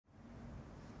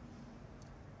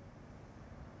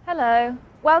Hello,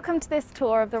 welcome to this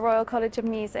tour of the Royal College of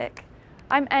Music.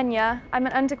 I'm Enya, I'm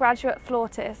an undergraduate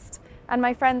flautist, and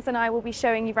my friends and I will be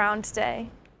showing you round today.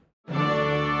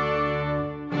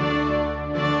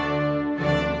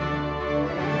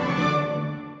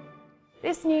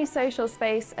 This new social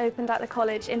space opened at the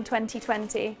college in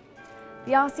 2020.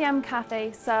 The RCM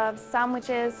Cafe serves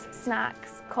sandwiches,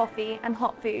 snacks, coffee and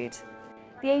hot food.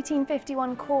 The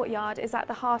 1851 courtyard is at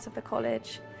the heart of the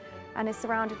college and is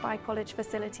surrounded by college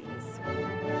facilities.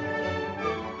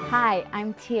 Hi,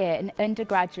 I'm Tia, an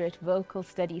undergraduate vocal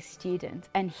studies student,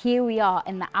 and here we are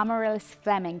in the Amaryllis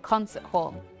Fleming Concert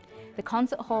Hall. The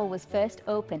concert hall was first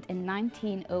opened in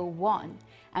 1901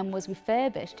 and was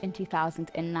refurbished in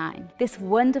 2009. This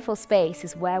wonderful space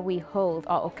is where we hold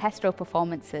our orchestral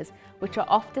performances, which are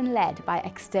often led by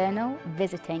external,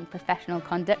 visiting professional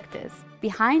conductors.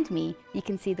 Behind me, you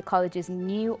can see the college's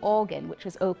new organ, which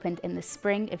was opened in the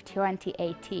spring of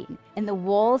 2018. And the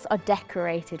walls are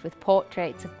decorated with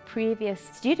portraits of previous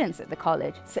students at the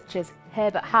college, such as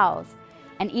Herbert Howells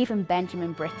and even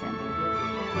Benjamin Britten.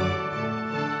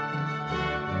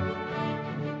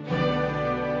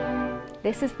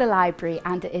 This is the library,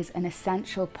 and it is an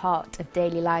essential part of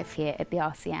daily life here at the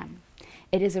RCM.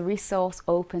 It is a resource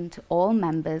open to all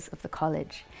members of the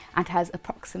college and has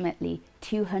approximately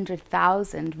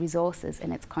 200,000 resources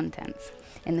in its contents,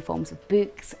 in the forms of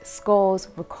books, scores,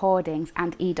 recordings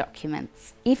and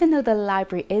e-documents. Even though the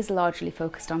library is largely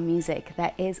focused on music,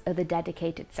 there is other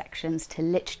dedicated sections to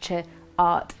literature,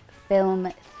 art,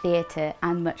 film, theatre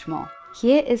and much more.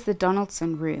 Here is the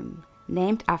Donaldson Room,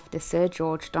 named after Sir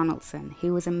George Donaldson,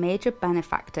 who was a major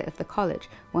benefactor of the college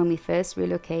when we first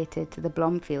relocated to the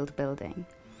Blomfield building.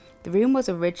 The room was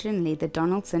originally the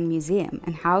Donaldson Museum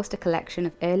and housed a collection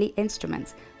of early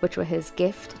instruments which were his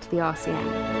gift to the RCM.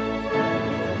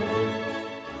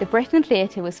 The Britten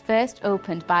Theatre was first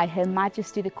opened by Her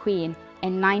Majesty the Queen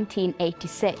in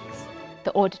 1986.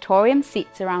 The auditorium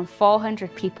seats around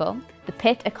 400 people, the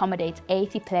pit accommodates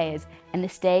 80 players and the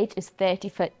stage is 30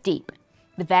 foot deep.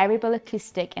 The variable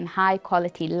acoustic and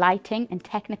high-quality lighting and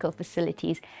technical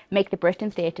facilities make the Britten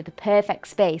Theatre the perfect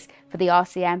space for the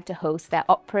RCM to host their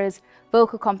operas,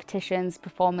 vocal competitions,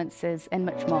 performances and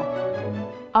much more.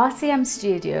 RCM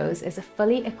Studios is a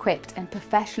fully equipped and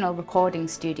professional recording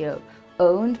studio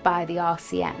owned by the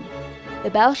RCM. The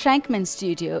Bell Shankman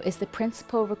Studio is the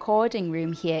principal recording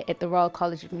room here at the Royal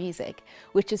College of Music,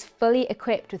 which is fully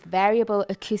equipped with variable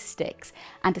acoustics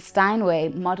and a Steinway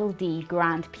Model D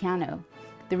grand piano.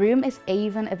 The room is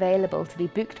even available to be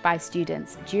booked by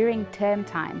students during term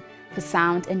time for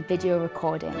sound and video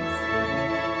recordings.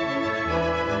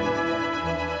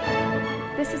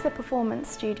 This is the Performance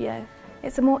Studio.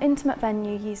 It's a more intimate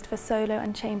venue used for solo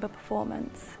and chamber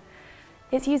performance.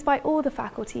 It's used by all the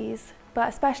faculties, but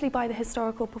especially by the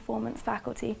Historical Performance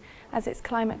faculty, as it's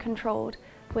climate controlled,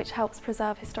 which helps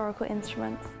preserve historical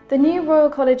instruments. The new Royal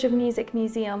College of Music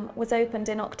Museum was opened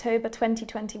in October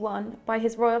 2021 by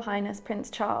His Royal Highness Prince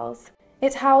Charles.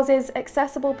 It houses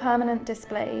accessible permanent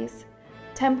displays,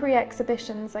 temporary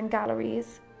exhibitions and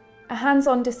galleries, a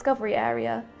hands-on discovery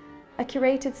area, a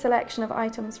curated selection of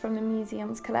items from the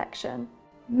museum's collection.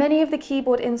 Many of the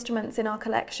keyboard instruments in our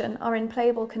collection are in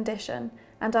playable condition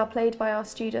and are played by our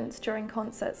students during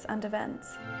concerts and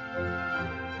events.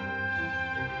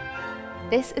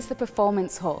 This is the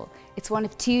Performance Hall. It's one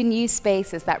of two new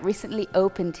spaces that recently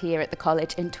opened here at the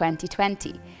college in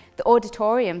 2020. The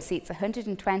auditorium seats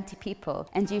 120 people,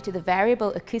 and due to the variable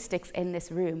acoustics in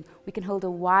this room, we can hold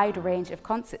a wide range of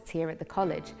concerts here at the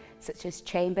college, such as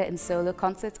chamber and solo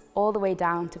concerts all the way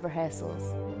down to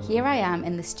rehearsals. Here I am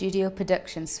in the Studio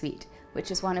Production Suite, which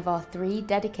is one of our 3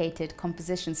 dedicated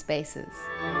composition spaces.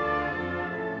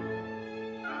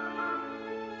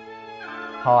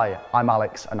 Hi, I'm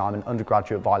Alex and I'm an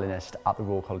undergraduate violinist at the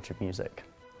Royal College of Music.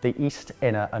 The East,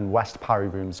 Inner and West Parry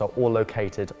rooms are all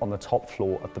located on the top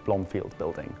floor of the Blomfield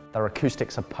building. Their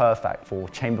acoustics are perfect for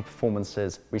chamber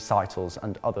performances, recitals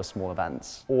and other small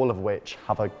events, all of which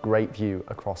have a great view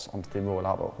across onto the Royal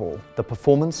Albert Hall. The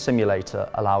Performance Simulator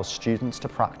allows students to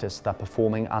practice their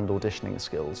performing and auditioning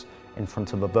skills in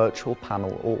front of a virtual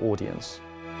panel or audience.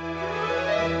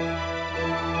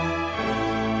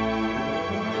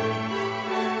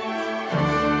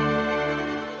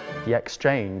 The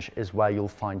Exchange is where you'll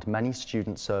find many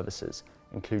student services,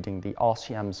 including the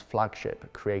RCM's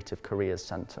flagship Creative Careers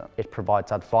Centre. It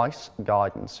provides advice,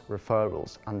 guidance,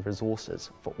 referrals and resources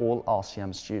for all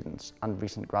RCM students and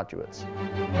recent graduates.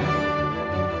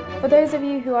 For those of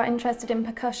you who are interested in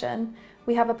percussion,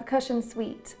 we have a percussion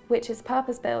suite, which is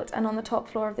purpose-built and on the top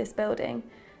floor of this building.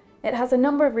 It has a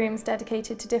number of rooms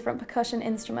dedicated to different percussion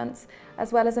instruments,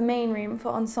 as well as a main room for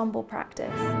ensemble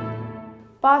practice.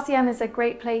 RCM is a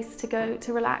great place to go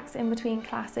to relax in between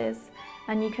classes,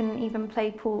 and you can even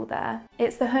play pool there.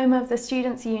 It's the home of the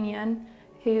Students' Union,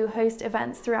 who host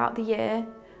events throughout the year,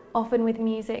 often with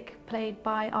music played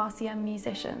by RCM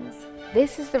musicians.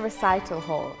 This is the recital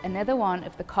hall, another one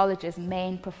of the college's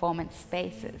main performance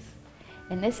spaces.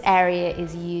 And this area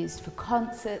is used for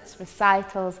concerts,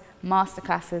 recitals,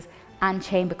 masterclasses and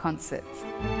chamber concerts.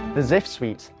 The Ziff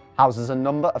Suite houses a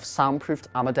number of soundproofed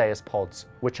Amadeus pods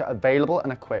which are available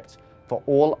and equipped for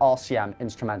all RCM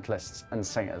instrumentalists and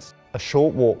singers. A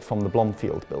short walk from the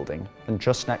Blomfield building and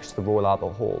just next to the Royal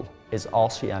Albert Hall is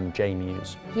RCM J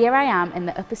Muse. Here I am in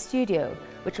the upper studio,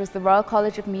 which was the Royal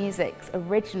College of Music's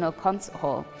original concert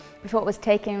hall before it was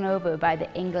taken over by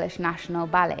the English National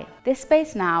Ballet. This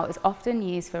space now is often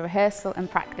used for rehearsal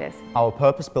and practice. Our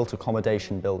purpose-built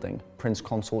accommodation building, Prince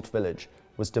Consort Village,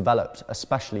 was developed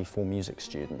especially for music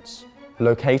students.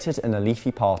 Located in a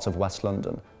leafy part of West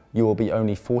London, you will be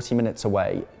only 40 minutes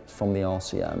away from the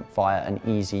RCM via an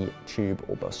easy tube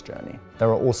or bus journey. There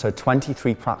are also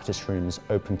 23 practice rooms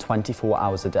open 24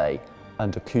 hours a day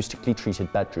and acoustically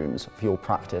treated bedrooms for your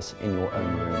practice in your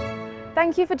own room.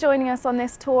 Thank you for joining us on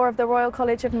this tour of the Royal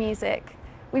College of Music.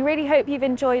 We really hope you've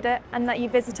enjoyed it and that you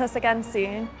visit us again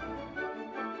soon.